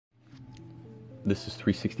This is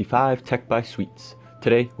 365 Tech by Sweets.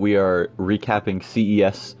 Today we are recapping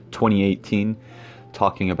CES 2018,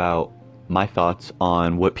 talking about my thoughts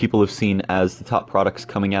on what people have seen as the top products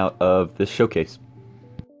coming out of this showcase.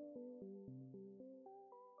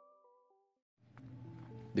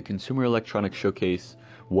 The Consumer Electronics Showcase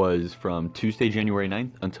was from Tuesday, January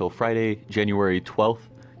 9th until Friday, January 12th,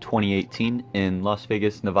 2018 in Las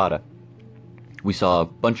Vegas, Nevada. We saw a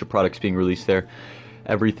bunch of products being released there.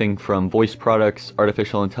 Everything from voice products,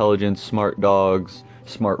 artificial intelligence, smart dogs,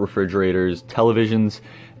 smart refrigerators, televisions,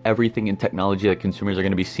 everything in technology that consumers are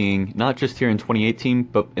going to be seeing, not just here in 2018,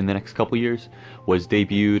 but in the next couple years, was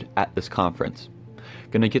debuted at this conference.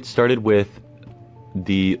 Going to get started with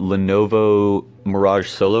the Lenovo Mirage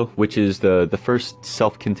Solo, which is the first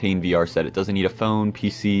self-contained VR set. It doesn't need a phone,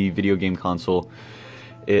 PC, video game console.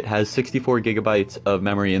 It has 64 gigabytes of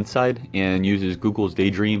memory inside and uses Google's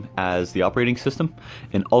Daydream as the operating system,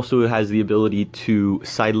 and also has the ability to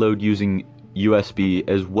sideload using USB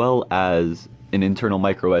as well as an internal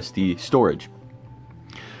micro SD storage.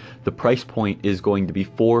 The price point is going to be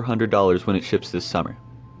 $400 when it ships this summer.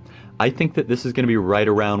 I think that this is going to be right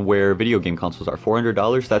around where video game consoles are.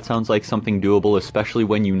 $400, that sounds like something doable, especially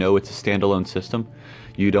when you know it's a standalone system.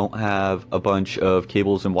 You don't have a bunch of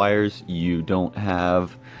cables and wires. You don't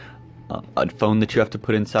have a phone that you have to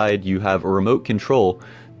put inside. You have a remote control,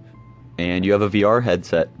 and you have a VR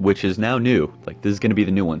headset, which is now new. Like, this is going to be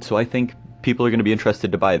the new one. So I think people are going to be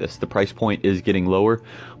interested to buy this. The price point is getting lower,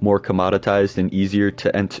 more commoditized, and easier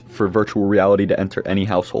to for virtual reality to enter any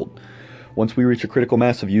household. Once we reach a critical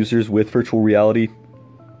mass of users with virtual reality,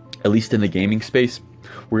 at least in the gaming space,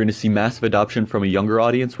 we're going to see massive adoption from a younger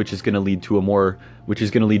audience, which is going to lead to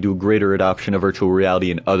a greater adoption of virtual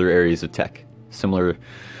reality in other areas of tech. Similar to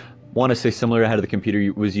how the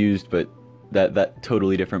computer was used, but that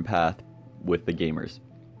totally different path with the gamers.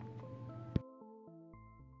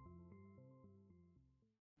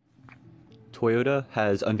 Toyota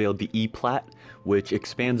has unveiled the E-Plat, which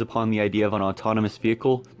expands upon the idea of an autonomous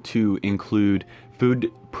vehicle to include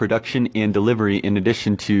food production and delivery in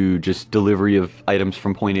addition to just delivery of items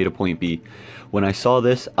from point A to point B. When I saw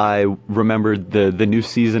this, I remembered the new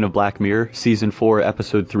season of Black Mirror, season 4,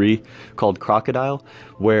 episode 3, called Crocodile,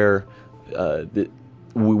 where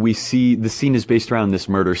we see the scene is based around this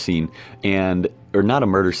murder scene, or not a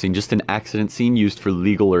murder scene, just an accident scene used for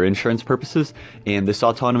legal or insurance purposes, and this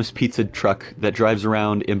autonomous pizza truck that drives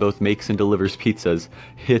around and both makes and delivers pizzas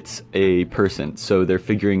hits a person, so they're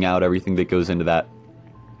figuring out everything that goes into that.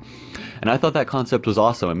 And I thought that concept was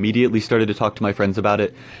awesome. Immediately started to talk to my friends about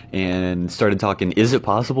it and started talking, is it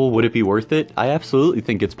possible? Would it be worth it? I absolutely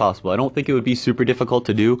think it's possible. I don't think it would be super difficult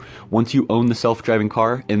to do once you own the self-driving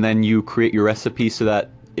car and then you create your recipe so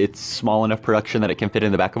that it's small enough production that it can fit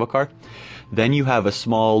in the back of a car. Then you have a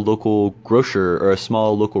small local grocer or a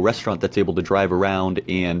small local restaurant that's able to drive around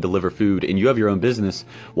and deliver food, and you have your own business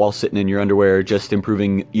while sitting in your underwear just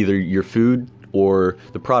improving either your food or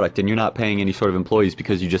the product, and you're not paying any sort of employees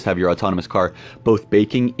because you just have your autonomous car both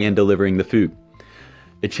baking and delivering the food.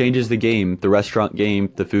 It changes the game, the restaurant game,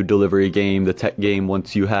 the food delivery game, the tech game,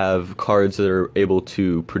 once you have cards that are able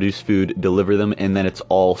to produce food, deliver them, and then it's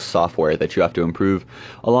all software that you have to improve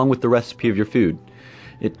along with the recipe of your food.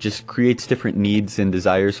 It just creates different needs and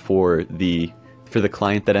desires for the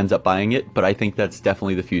client that ends up buying it, but I think that's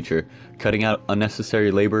definitely the future. Cutting out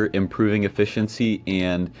unnecessary labor, improving efficiency,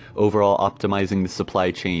 and overall optimizing the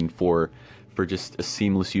supply chain for just a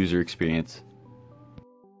seamless user experience.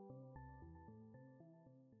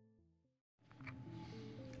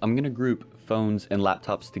 I'm going to group phones and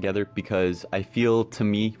laptops together because I feel, to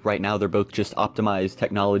me, right now they're both just optimized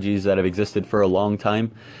technologies that have existed for a long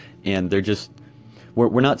time, and they're just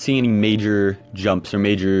we're not seeing any major jumps or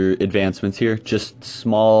major advancements here, just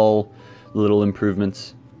small little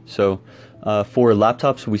improvements. So for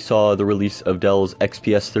laptops, we saw the release of Dell's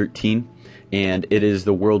XPS 13, and it is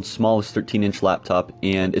the world's smallest 13-inch laptop,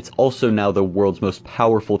 and it's also now the world's most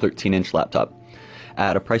powerful 13-inch laptop.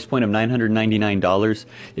 At a price point of $999,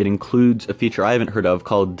 it includes a feature I haven't heard of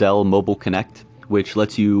called Dell Mobile Connect, which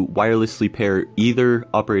lets you wirelessly pair either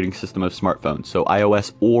operating system of smartphones, so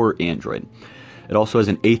iOS or Android. It also has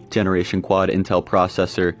an 8th generation quad Intel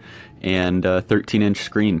processor and a 13-inch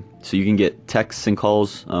screen, so you can get texts and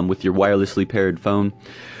calls with your wirelessly paired phone,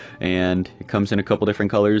 and it comes in a couple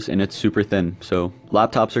different colors, and it's super thin. So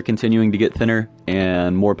laptops are continuing to get thinner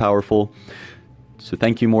and more powerful. So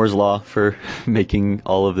thank you, Moore's Law, for making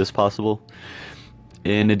all of this possible.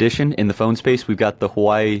 In addition, in the phone space, we've got the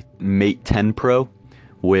Huawei Mate 10 Pro,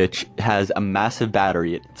 which has a massive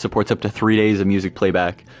battery. It supports up to 3 days of music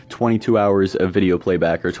playback, 22 hours of video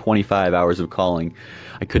playback, or 25 hours of calling.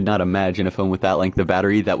 I could not imagine a phone with that length of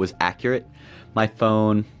battery that was accurate. My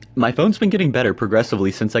phone's been getting better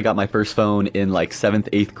progressively since I got my first phone in like 7th,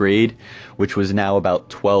 8th grade, which was now about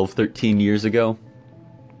 12, 13 years ago,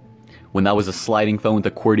 when that was a sliding phone with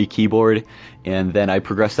a QWERTY keyboard. And then I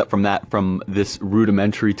progressed up from that, from this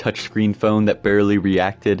rudimentary touchscreen phone that barely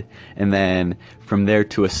reacted, and then from there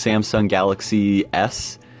to a Samsung Galaxy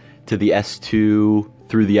S, to the S2,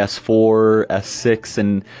 through the S4, S6,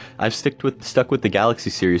 and I've stuck with the Galaxy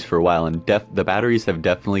series for a while, and the batteries have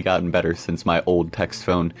definitely gotten better since my old text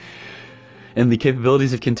phone, and the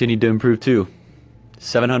capabilities have continued to improve too.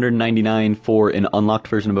 $799 for an unlocked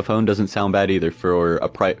version of a phone doesn't sound bad either for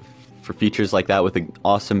features like that, with an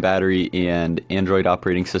awesome battery and Android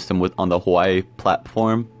operating system on the Huawei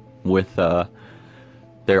platform with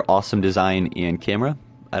their awesome design and camera.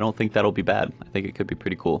 I don't think that'll be bad. I think it could be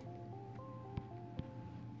pretty cool.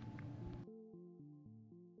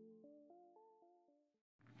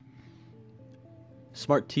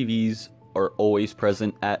 Smart TVs are always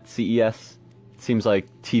present at CES. It seems like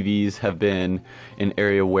TVs have been an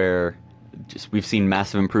area where we've seen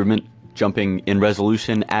massive improvement, jumping in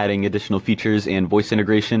resolution, adding additional features and voice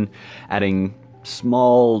integration, adding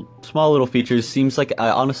small little features. Seems like I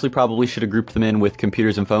honestly probably should have grouped them in with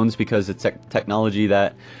computers and phones, because it's technology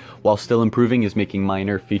that, while still improving, is making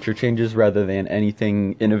minor feature changes rather than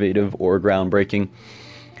anything innovative or groundbreaking.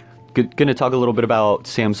 Gonna talk a little bit about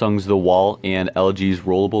Samsung's The Wall and LG's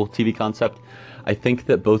rollable TV concept. I think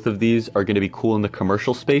that both of these are going to be cool in the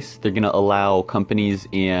commercial space. They're going to allow companies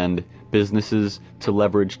and businesses to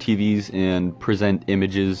leverage TVs and present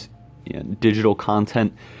images and digital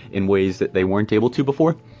content in ways that they weren't able to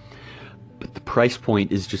before. But the price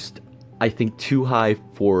point is just, I think, too high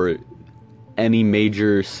for any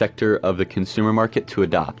major sector of the consumer market to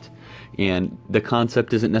adopt. And the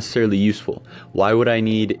concept isn't necessarily useful. Why would I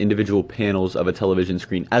need individual panels of a television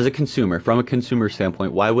screen? As a consumer, from a consumer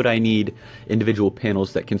standpoint, why would I need individual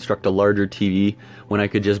panels that construct a larger TV when I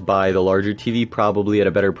could just buy the larger TV, probably at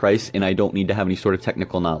a better price, and I don't need to have any sort of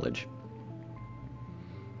technical knowledge?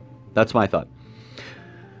 That's my thought.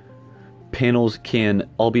 Panels can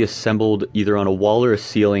all be assembled either on a wall or a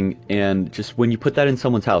ceiling, and just when you put that in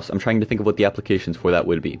someone's house, I'm trying to think of what the applications for that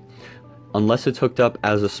would be. Unless it's hooked up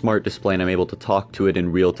as a smart display and I'm able to talk to it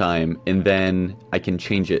in real time, and then I can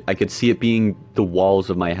change it. I could see it being the walls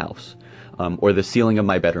of my house, or the ceiling of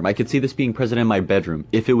my bedroom. I could see this being present in my bedroom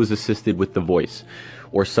if it was assisted with the voice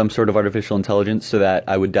or some sort of artificial intelligence, so that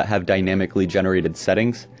I would have dynamically generated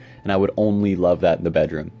settings, and I would only love that in the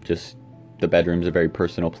bedroom. Just, the bedroom's a very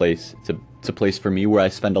personal place. It's a place for me where I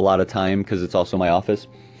spend a lot of time, because it's also my office.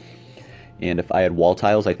 And if I had wall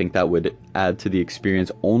tiles, I think that would add to the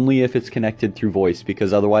experience, only if it's connected through voice,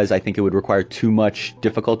 because otherwise I think it would require too much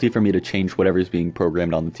difficulty for me to change whatever is being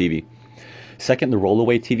programmed on the TV. Second, the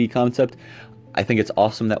rollaway TV concept. I think it's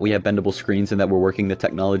awesome that we have bendable screens and that we're working the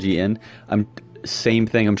technology in. Same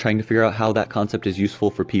thing, I'm trying to figure out how that concept is useful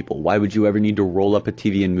for people. Why would you ever need to roll up a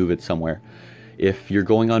TV and move it somewhere? If you're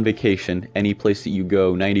going on vacation, any place that you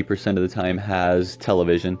go 90% of the time has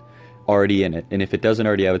television already in it, and if it doesn't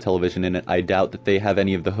already have a television in it, I doubt that they have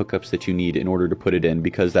any of the hookups that you need in order to put it in,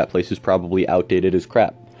 because that place is probably outdated as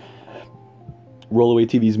crap. Rollaway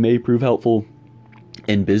TVs may prove helpful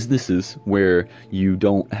in businesses where you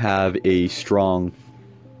don't have a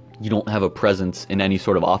presence in any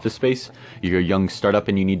sort of office space. You're a young startup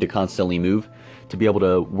and you need to constantly move. To be able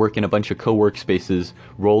to work in a bunch of co-work spaces,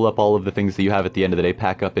 roll up all of the things that you have at the end of the day,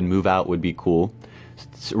 pack up and move out would be cool.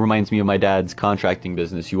 It reminds me of my dad's contracting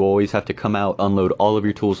business. You always have to come out, unload all of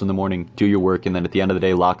your tools in the morning, do your work, and then at the end of the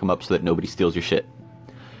day lock them up so that nobody steals your shit.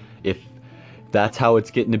 If that's how it's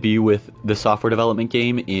getting to be with the software development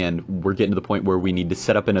game, and we're getting to the point where we need to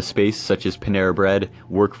set up in a space such as Panera Bread,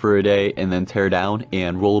 work for a day, and then tear down,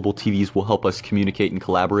 and rollable TVs will help us communicate and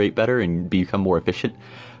collaborate better and become more efficient,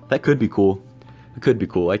 that could be cool. It could be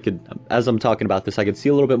cool. As I'm talking about this, I could see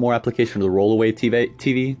a little bit more application of the rollaway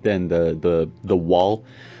TV than the wall.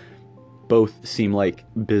 Both seem like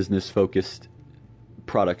business-focused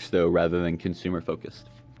products, though, rather than consumer-focused.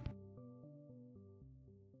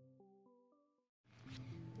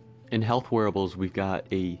 In health wearables, we've got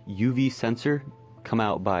a UV sensor come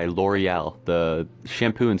out by L'Oreal, the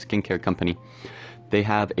shampoo and skincare company. They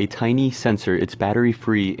have a tiny sensor. It's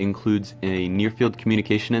battery-free, includes a near-field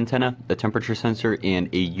communication antenna, a temperature sensor, and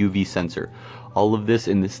a UV sensor. All of this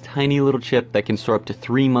in this tiny little chip that can store up to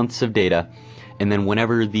 3 months of data. And then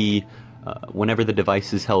whenever the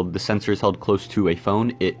device is held, the sensor is held close to a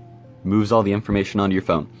phone, it moves all the information onto your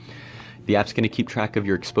phone. The app's going to keep track of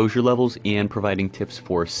your exposure levels and providing tips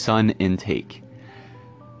for sun intake.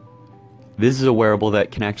 This is a wearable that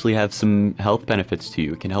can actually have some health benefits to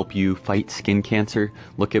you. It can help you fight skin cancer,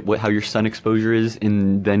 look at how your sun exposure is,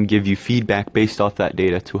 and then give you feedback based off that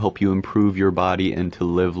data to help you improve your body and to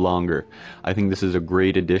live longer. I think this is a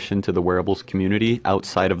great addition to the wearables community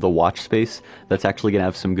outside of the watch space that's actually going to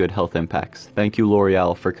have some good health impacts. Thank you,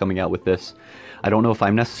 L'Oreal, for coming out with this. I don't know if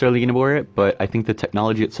I'm necessarily going to wear it, but I think the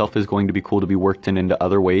technology itself is going to be cool to be worked into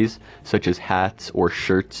other ways, such as hats or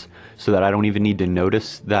shirts, so that I don't even need to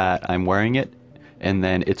notice that I'm wearing it, and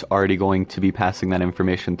then it's already going to be passing that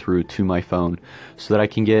information through to my phone so that I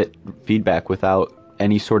can get feedback without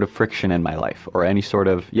any sort of friction in my life, or any sort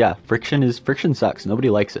of, friction sucks. Nobody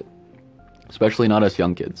likes it, especially not us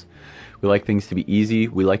young kids. We like things to be easy.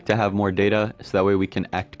 We like to have more data, so that way we can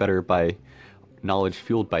act better by knowledge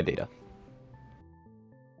fueled by data.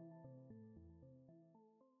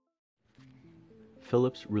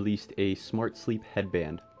 Philips released a smart sleep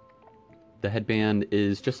headband. The headband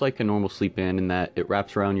is just like a normal sleep band in that it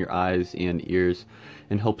wraps around your eyes and ears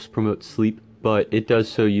and helps promote sleep, but it does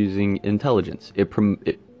so using intelligence. It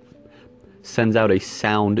sends out a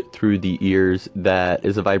sound through the ears that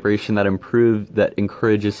is a vibration that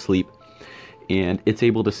encourages sleep, and it's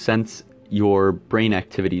able to sense your brain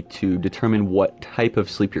activity to determine what type of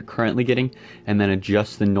sleep you're currently getting, and then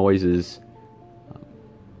adjust the noises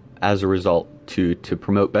as a result to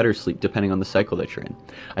promote better sleep depending on the cycle that you're in.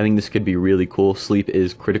 I think this could be really cool. Sleep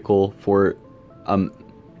is critical for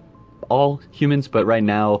all humans, but right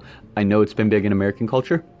now I know it's been big in American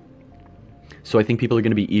culture. So I think people are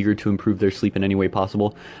going to be eager to improve their sleep in any way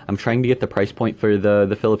possible. I'm trying to get the price point for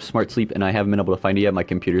the Philips Smart Sleep, and I haven't been able to find it yet. My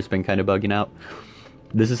computer's been kind of bugging out.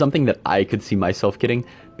 This is something that I could see myself getting,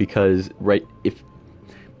 because if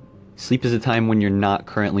sleep is a time when you're not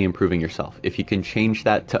currently improving yourself. If you can change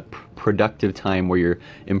that to productive time where you're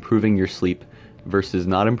improving your sleep versus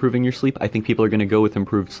not improving your sleep, I think people are going to go with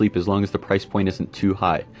improved sleep as long as the price point isn't too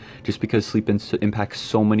high. Just because sleep impacts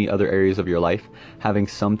so many other areas of your life, having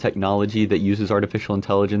some technology that uses artificial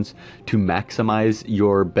intelligence to maximize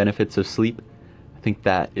your benefits of sleep, I think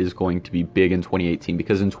that is going to be big in 2018,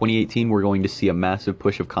 because in 2018 we're going to see a massive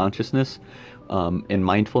push of consciousness and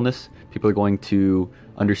mindfulness. People are going to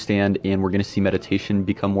understand, and we're going to see meditation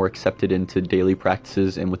become more accepted into daily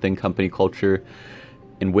practices and within company culture.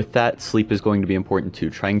 And with that, sleep is going to be important too.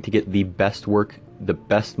 Trying to get the best work, the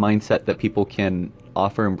best mindset that people can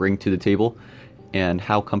offer and bring to the table, and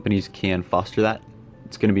how companies can foster that,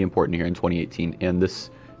 it's going to be important here in 2018. And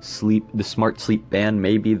the smart sleep band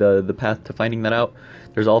may be the path to finding that out.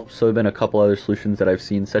 There's also been a couple other solutions that I've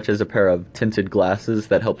seen, such as a pair of tinted glasses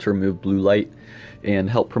that help to remove blue light and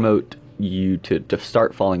help promote you to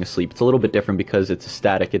start falling asleep. It's a little bit different because it's a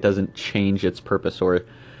static. It doesn't change its purpose, or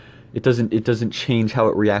it doesn't change how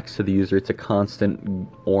it reacts to the user. It's a constant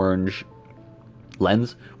orange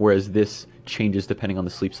lens, whereas this changes depending on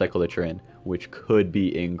the sleep cycle that you're in, which could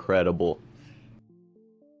be incredible.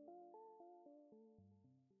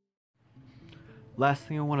 Last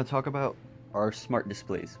thing I want to talk about are smart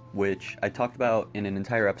displays, which I talked about in an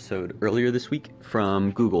entire episode earlier this week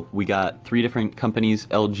from Google. We got 3 different companies,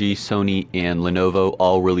 LG, Sony, and Lenovo,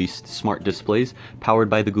 all released smart displays powered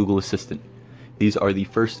by the Google Assistant. These are the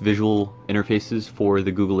first visual interfaces for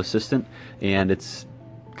the Google Assistant, and it's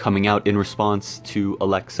coming out in response to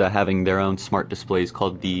Alexa having their own smart displays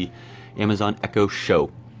called the Amazon Echo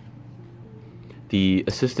Show. The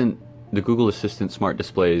Google Assistant smart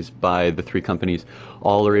displays by the 3 companies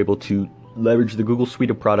all are able to leverage the Google suite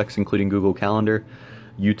of products, including Google Calendar,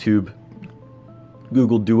 YouTube,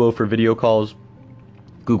 Google Duo for video calls,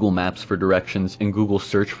 Google Maps for directions, and Google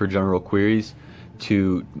Search for general queries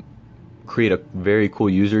to create a very cool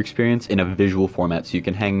user experience in a visual format. So you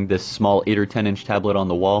can hang this small 8 or 10 inch tablet on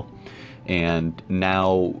the wall, and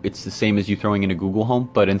now it's the same as you throwing in a Google Home,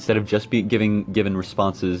 but instead of just given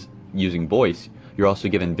responses using voice, you're also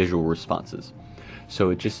given visual responses.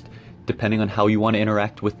 So it just, depending on how you want to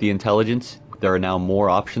interact with the intelligence, there are now more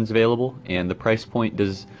options available, and the price point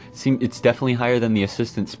it's definitely higher than the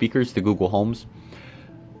Assistant speakers, the Google Homes.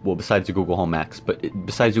 Well, besides the Google Home Max, but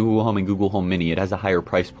besides the Google Home and Google Home Mini, it has a higher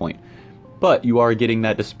price point. But you are getting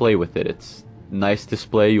that display with it. It's a nice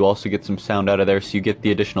display. You also get some sound out of there, so you get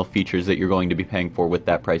the additional features that you're going to be paying for with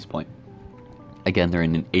that price point. Again, they're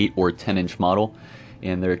in an 8 or 10 inch model,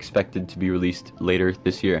 and they're expected to be released later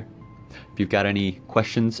this year. If you've got any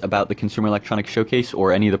questions about the Consumer Electronics Showcase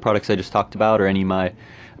or any of the products I just talked about or any of my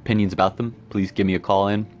opinions about them, please give me a call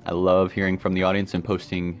in. I love hearing from the audience and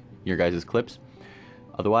posting your guys' clips.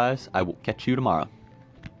 Otherwise, I will catch you tomorrow.